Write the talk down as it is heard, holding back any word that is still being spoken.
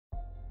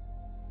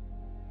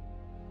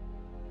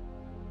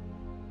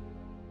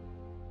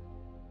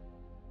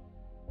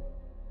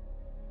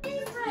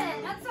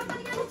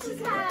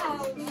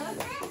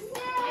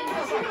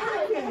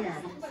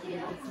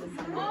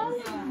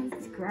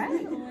That's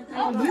great.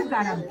 Oh, you've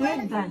got a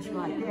big bunch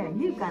right there.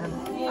 You've got a big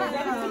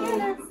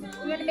bunch.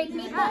 You want to make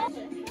meatballs?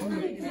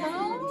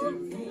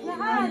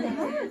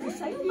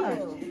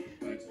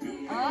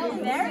 Oh,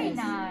 very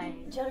nice.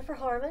 Jennifer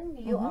Harmon,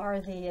 you are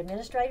the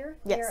administrator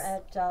here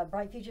at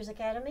Bright Futures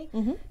Academy.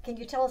 Can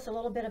you tell us a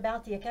little bit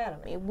about the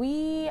academy?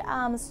 We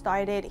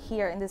started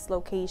here in this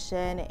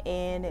location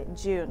in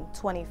June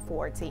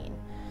 2014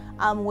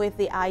 with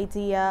the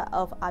idea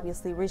of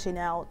obviously reaching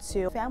out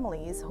to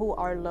families who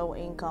are low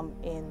income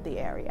in the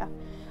area.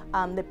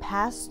 The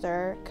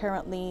pastor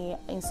currently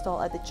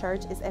installed at the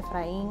church is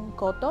Efrain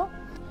Cotto.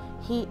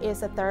 He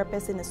is a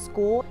therapist in a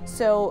school,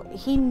 so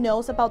he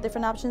knows about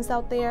different options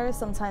out there.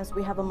 Sometimes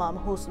we have a mom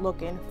who's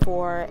looking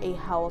for a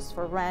house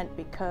for rent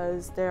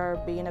because they're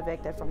being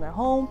evicted from their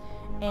home,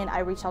 and I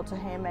reach out to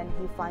him and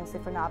he finds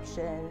different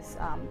options.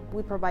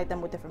 We provide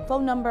them with different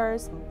phone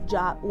numbers.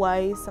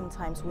 Job-wise,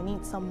 sometimes we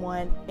need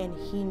someone and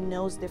he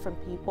knows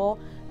different people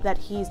that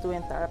he's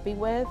doing therapy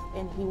with,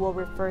 and he will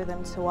refer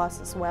them to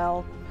us as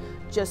well,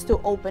 just to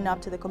open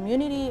up to the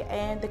community,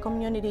 and the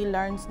community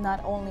learns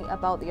not only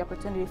about the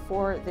opportunity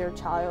for their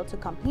child to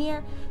come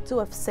here to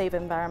a safe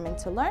environment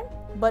to learn,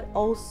 but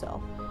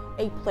also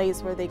a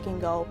place where they can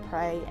go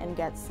pray and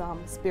get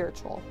some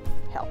spiritual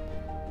help.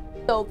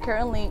 So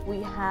currently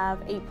we have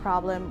a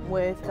problem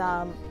with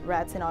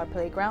rats in our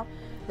playground.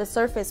 The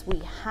surface we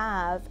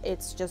have,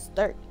 it's just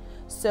dirt.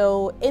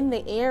 So in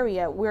the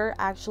area, we're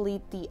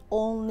actually the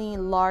only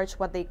large,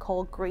 what they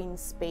call green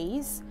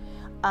space.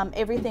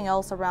 Everything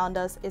else around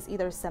us is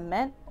either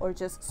cement or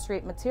just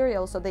straight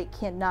material, so they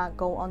cannot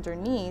go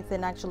underneath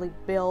and actually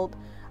build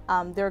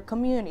their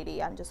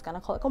community. I'm just gonna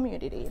call it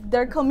community.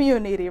 Their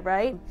community,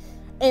 right?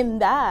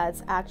 And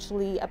that's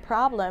actually a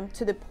problem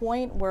to the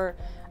point where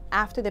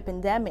after the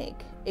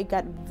pandemic, it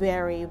got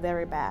very,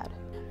 very bad.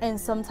 And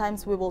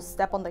sometimes we will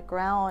step on the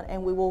ground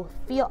and we will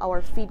feel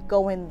our feet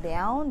going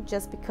down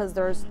just because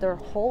there are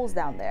holes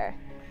down there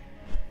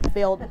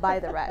built by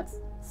the rats.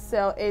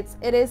 So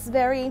it is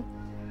very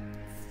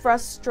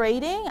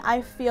frustrating,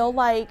 I feel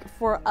like,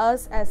 for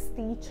us as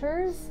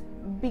teachers,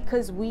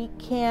 because we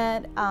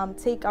can't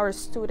take our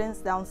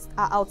students down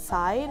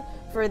outside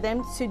for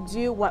them to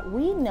do what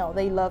we know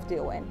they love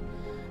doing.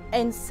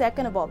 And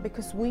second of all,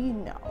 because we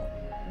know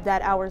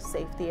that our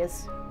safety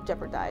is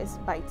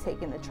jeopardized by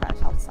taking the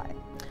trash outside.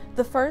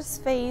 The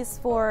first phase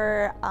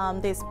for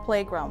this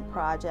playground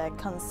project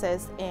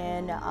consists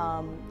in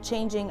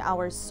changing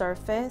our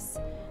surface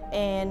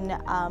and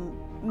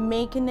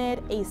making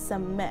it a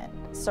cement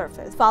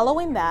surface.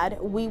 Following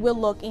that, we will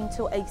look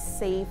into a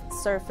safe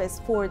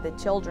surface for the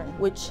children,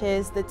 which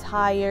is the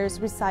tires,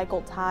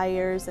 recycled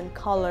tires and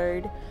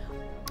colored.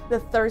 The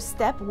third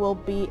step will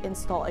be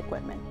install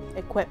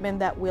equipment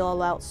that will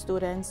allow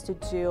students to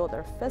do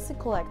their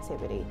physical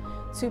activity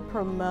to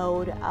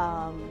promote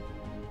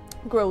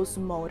gross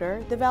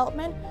motor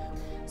development.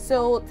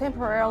 So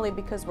temporarily,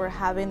 because we're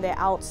having the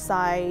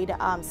outside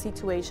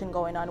situation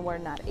going on, we're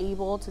not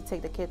able to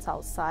take the kids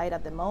outside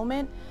at the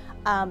moment.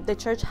 The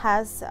church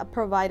has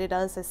provided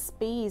us a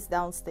space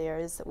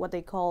downstairs, what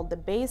they call the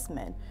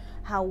basement.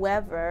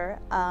 However,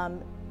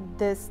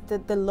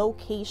 the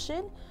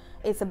location,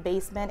 it's a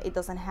basement. It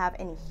doesn't have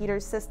any heater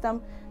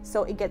system,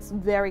 so it gets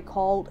very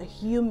cold,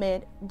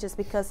 humid, just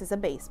because it's a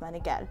basement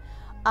again.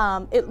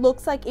 It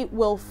looks like it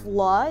will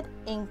flood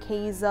in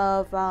case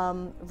of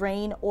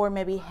rain or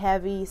maybe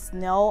heavy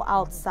snow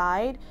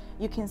outside.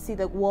 You can see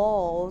the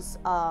walls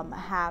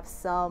have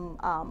some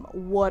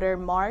water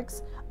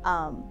marks,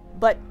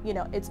 but you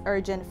know, it's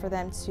urgent for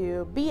them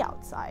to be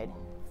outside.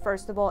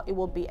 First of all, it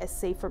will be a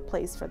safer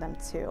place for them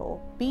to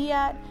be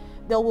at.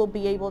 They will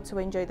be able to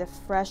enjoy the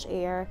fresh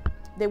air.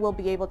 They will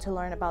be able to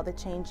learn about the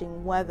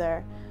changing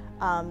weather,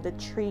 the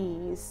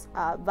trees,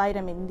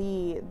 vitamin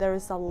D.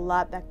 There's a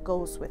lot that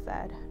goes with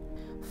that.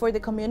 For the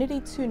community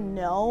to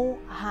know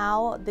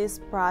how this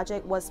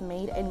project was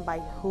made and by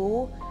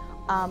who,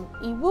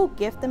 it will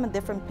give them a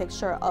different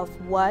picture of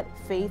what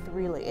faith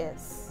really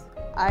is.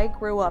 I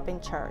grew up in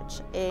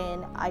church,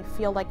 and I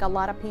feel like a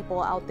lot of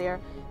people out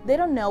there, they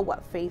don't know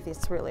what faith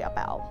is really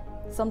about.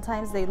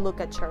 Sometimes they look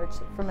at church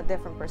from a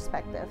different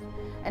perspective.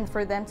 And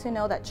for them to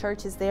know that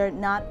church is there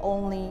not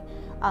only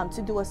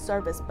to do a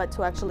service, but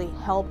to actually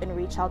help and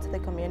reach out to the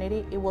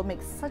community, it will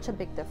make such a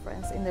big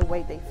difference in the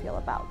way they feel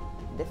about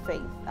the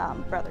faith,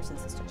 brothers and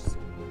sisters.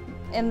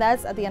 And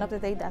that's, at the end of the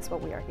day, that's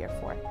what we are here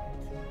for,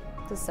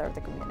 to serve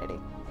the community.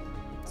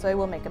 So it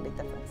will make a big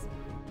difference.